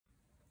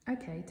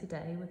Okay,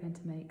 today we're going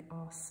to make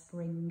our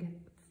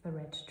spring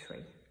thread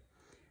tree.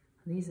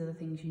 These are the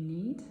things you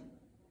need,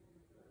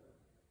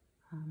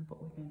 but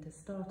we're going to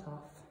start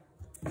off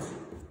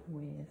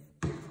with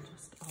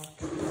just our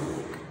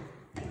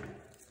tree.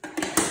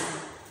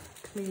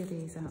 Clear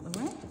these out of the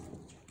way.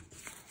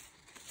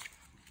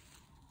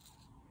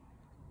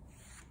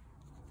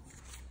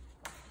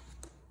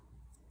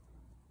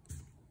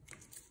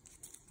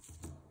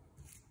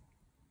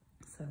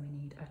 So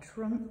we need a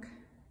trunk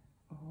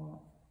or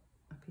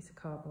a piece of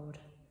cardboard,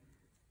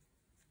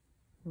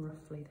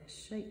 roughly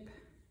this shape,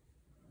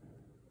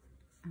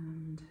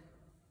 and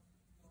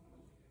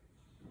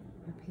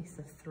a piece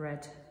of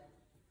thread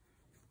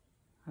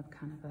of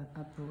kind of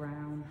a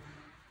brown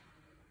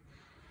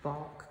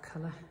bark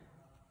colour.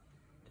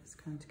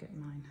 Just going to get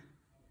mine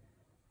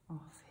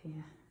off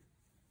here.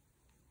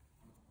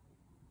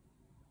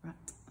 Right,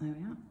 there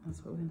we are, that's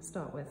what we're going to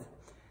start with.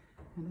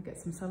 I'm going to get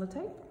some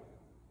sellotape,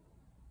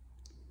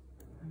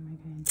 and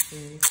we're going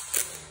to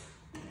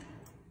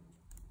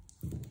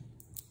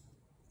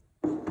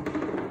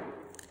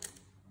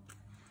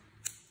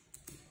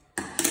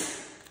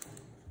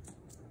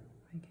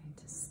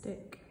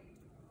stick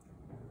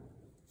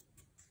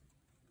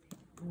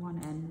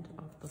one end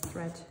of the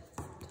thread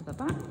to the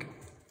back,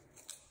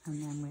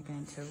 and then we're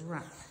going to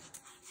wrap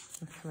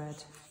the thread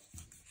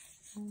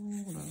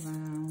all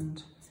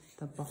around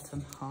the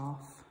bottom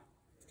half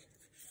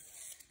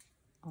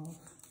of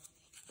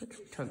the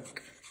tree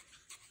trunk.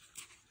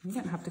 You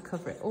don't have to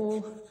cover it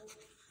all,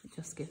 it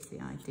just gives the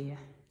idea.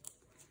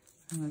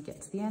 And we'll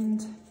get to the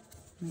end,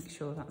 make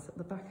sure that's at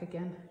the back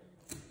again,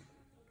 to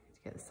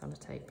get the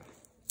sellotape,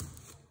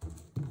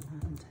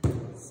 and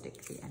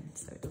stick the end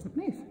so it doesn't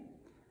move.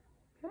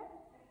 Okay,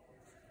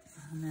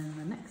 and then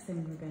the next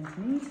thing we're going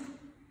to need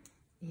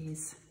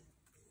is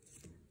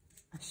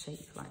a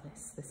shape like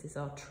this. This is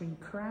our tree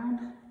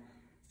crown.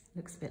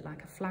 Looks a bit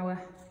like a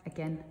flower.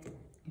 Again,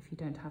 if you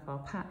don't have our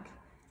pack,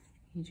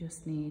 you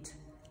just need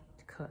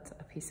to cut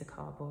a piece of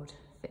cardboard,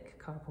 thick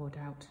cardboard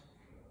out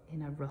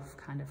in a rough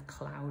kind of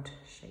cloud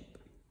shape.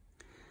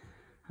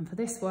 And for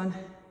this one,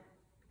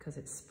 because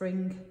it's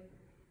spring,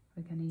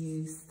 we're going to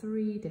use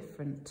 3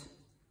 different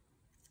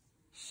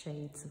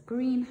shades of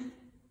green,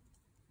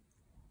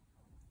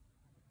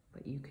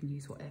 but you can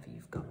use whatever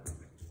you've got.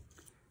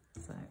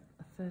 So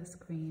the first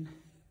green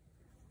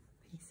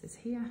piece is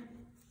here,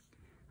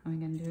 and we're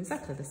going to do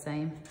exactly the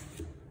same.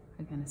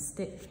 We're going to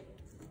stick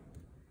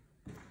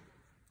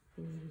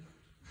the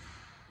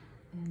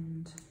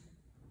end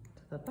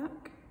to the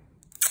back.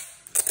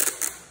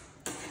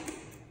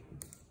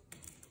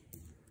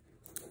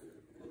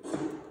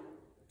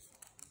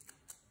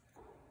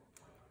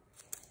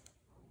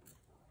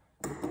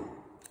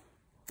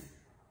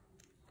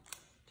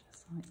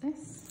 Like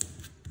this,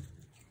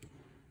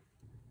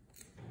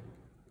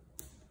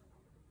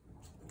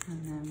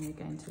 and then we're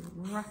going to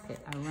wrap it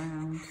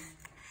around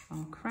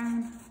our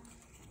crown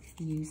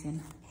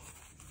using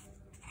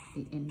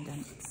the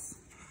indents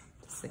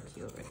to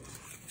secure it.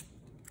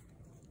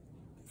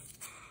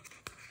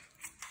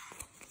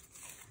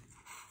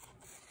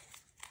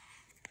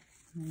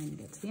 And then when you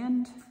get to the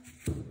end,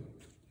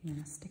 you're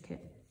going to stick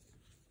it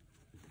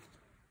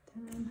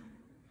down.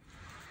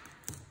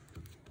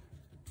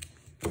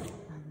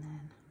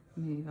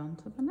 Move on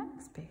to the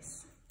next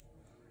piece.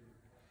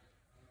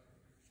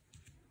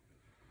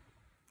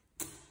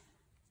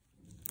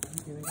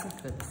 Do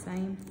exactly the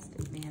same,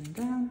 stick the end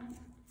down,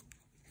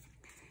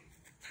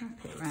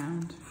 wrap it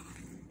round,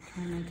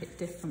 try and make it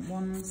different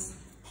ones,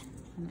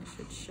 and it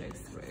should show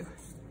through.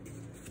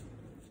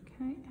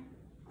 Okay,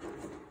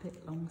 a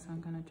bit long, so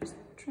I'm going to just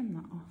trim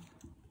that off.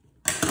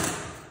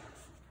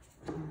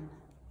 And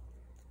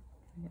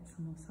get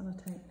some more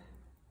sellotape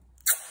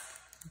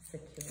and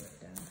secure it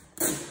down.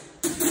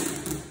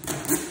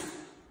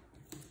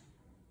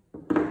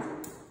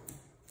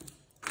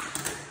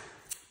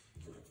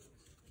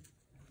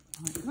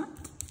 Like that.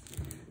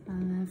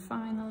 And then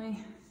finally,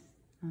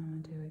 I'm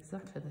going to do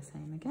exactly the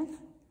same again.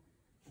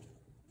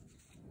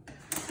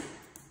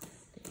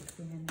 Stick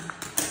the end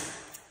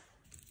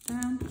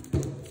down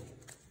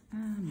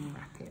and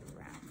wrap it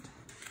around.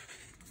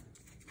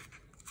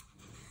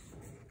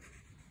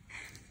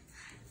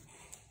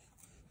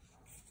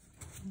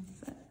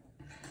 That's it.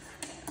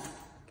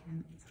 Again,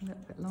 it's a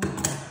little bit long.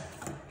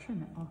 Trim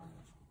it off.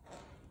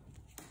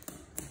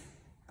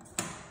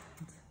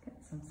 Let's get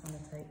some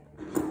sellotape.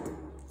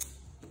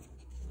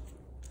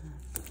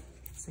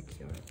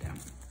 Secure it down.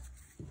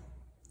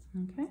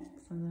 Okay,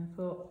 so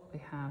therefore we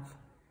have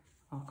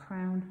our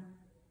crown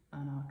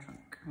and our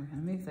trunk. We're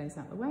going to move those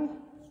out of the way.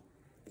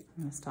 I'm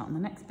going to start on the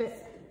next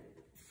bit,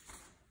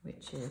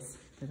 which is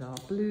with our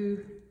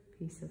blue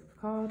piece of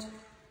card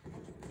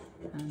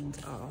and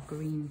our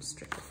green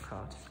strip of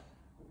card.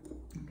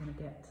 I'm going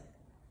to get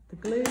the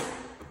glue.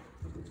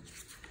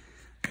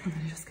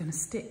 I'm just going to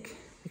stick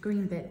the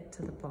green bit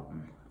to the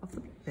bottom of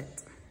the big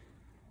bit.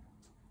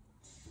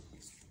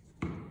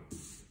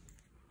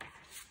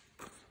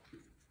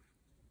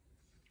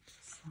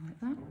 Like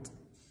that,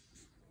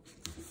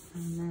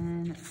 and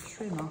then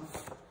trim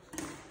off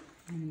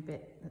any any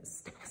bit that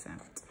sticks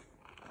out.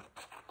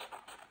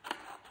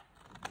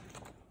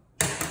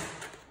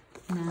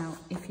 Now,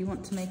 if you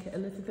want to make it a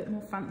little bit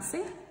more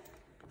fancy,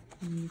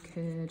 you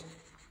could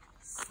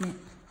snip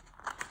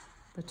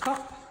the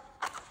top,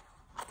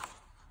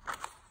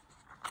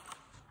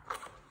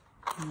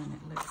 and then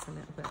it looks a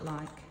little bit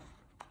like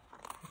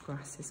the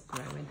grass is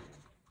growing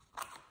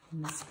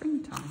in the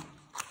springtime.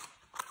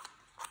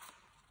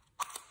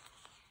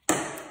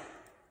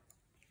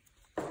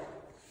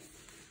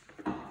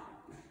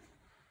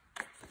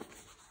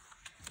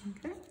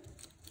 Okay.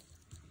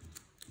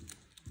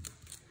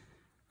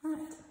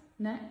 Right,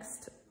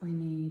 next we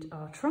need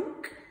our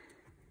trunk.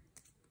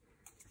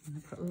 I'm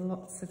going to put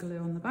lots of glue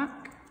on the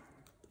back.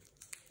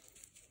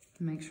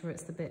 Make sure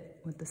it's the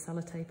bit with the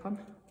sellotape on.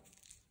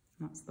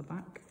 That's the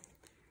back.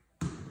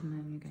 And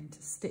then you're going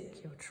to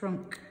stick your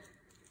trunk.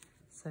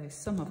 So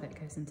some of it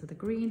goes into the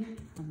green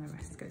and the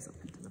rest goes up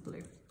into the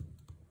blue.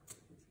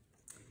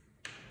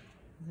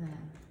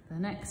 Then the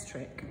next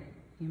trick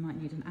you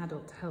might need an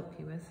adult to help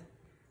you with.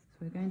 So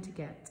we're going to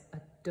get a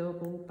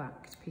double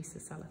backed piece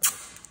of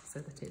sellotape so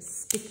that it's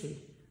sticky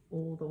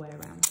all the way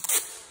around.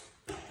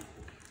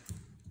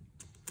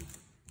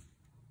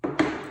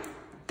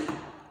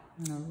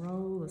 I'm going to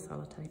roll the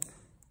sellotape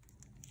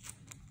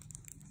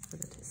so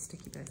that it's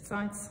sticky both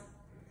sides.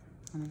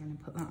 And I'm going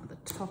to put that at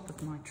the top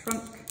of my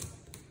trunk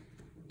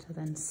to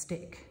then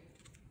stick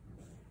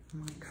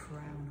my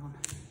crown on.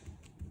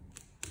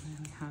 There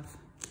we have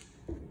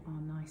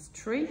our nice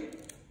tree.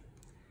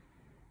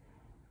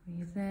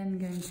 We're then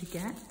going to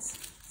get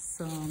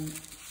some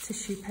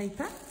tissue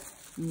paper.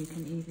 You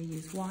can either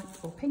use white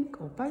or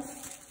pink or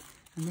both.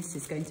 And this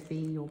is going to be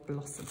your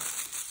blossom.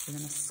 We're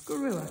going to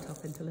screw it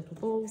up into little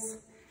balls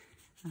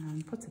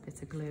and put a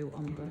bit of glue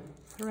on the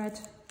thread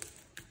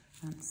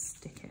and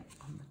stick it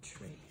on the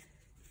tree,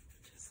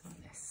 just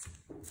like this.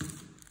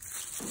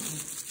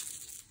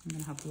 I'm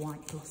going to have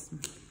white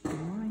blossom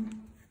in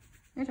mine.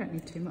 You don't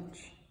need too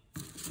much.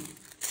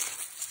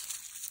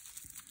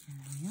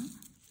 There we are.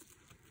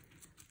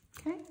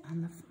 Okay,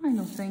 and the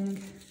final thing,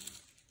 going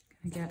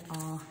to get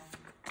our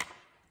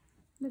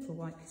little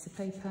white piece of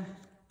paper.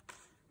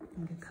 I'm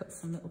going to cut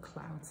some little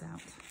clouds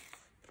out.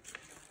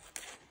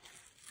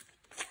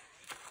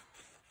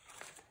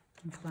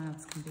 And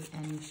clouds can be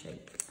any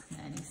shape and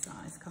any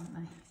size, can't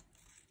they?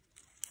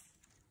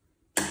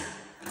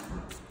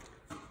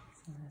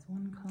 So there's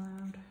one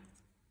cloud.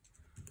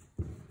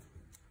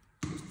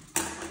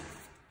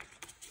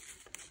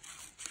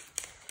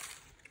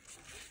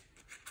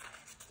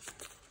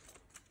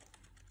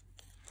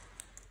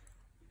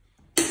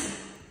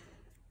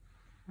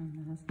 And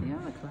there's the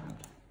other cloud.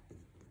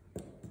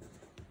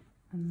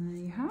 And there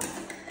you have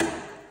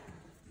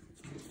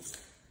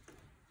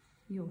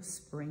your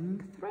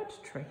spring thread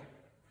tree.